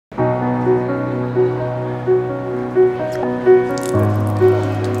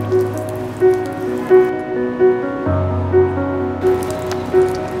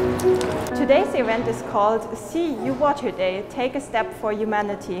event is called CEU Water Day, Take a Step for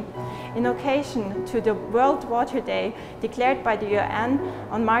Humanity. In occasion to the World Water Day declared by the UN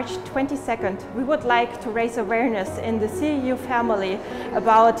on March 22nd, we would like to raise awareness in the CEU family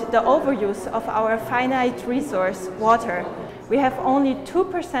about the overuse of our finite resource, water. We have only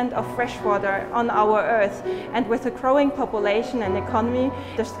 2% of fresh water on our Earth, and with a growing population and economy,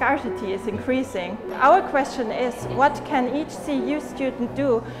 the scarcity is increasing. Our question is, what can each CEU student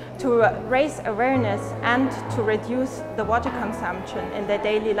do to raise awareness and to reduce the water consumption in their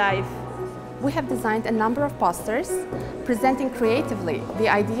daily life? We have designed a number of posters presenting creatively the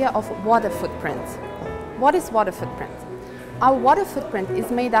idea of water footprint. What is water footprint? Our water footprint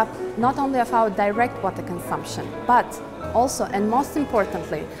is made up not only of our direct water consumption, but also, and most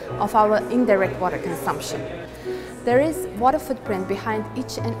importantly, of our indirect water consumption. There is water footprint behind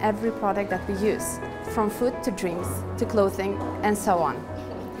each and every product that we use, from food to drinks, to clothing, and so on.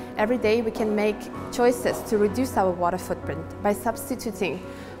 Every day we can make choices to reduce our water footprint by substituting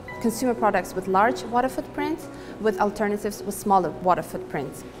consumer products with large water footprints with alternatives with smaller water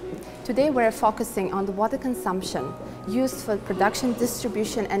footprints. Today we're focusing on the water consumption used for production,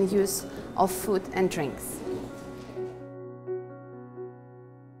 distribution and use of food and drinks.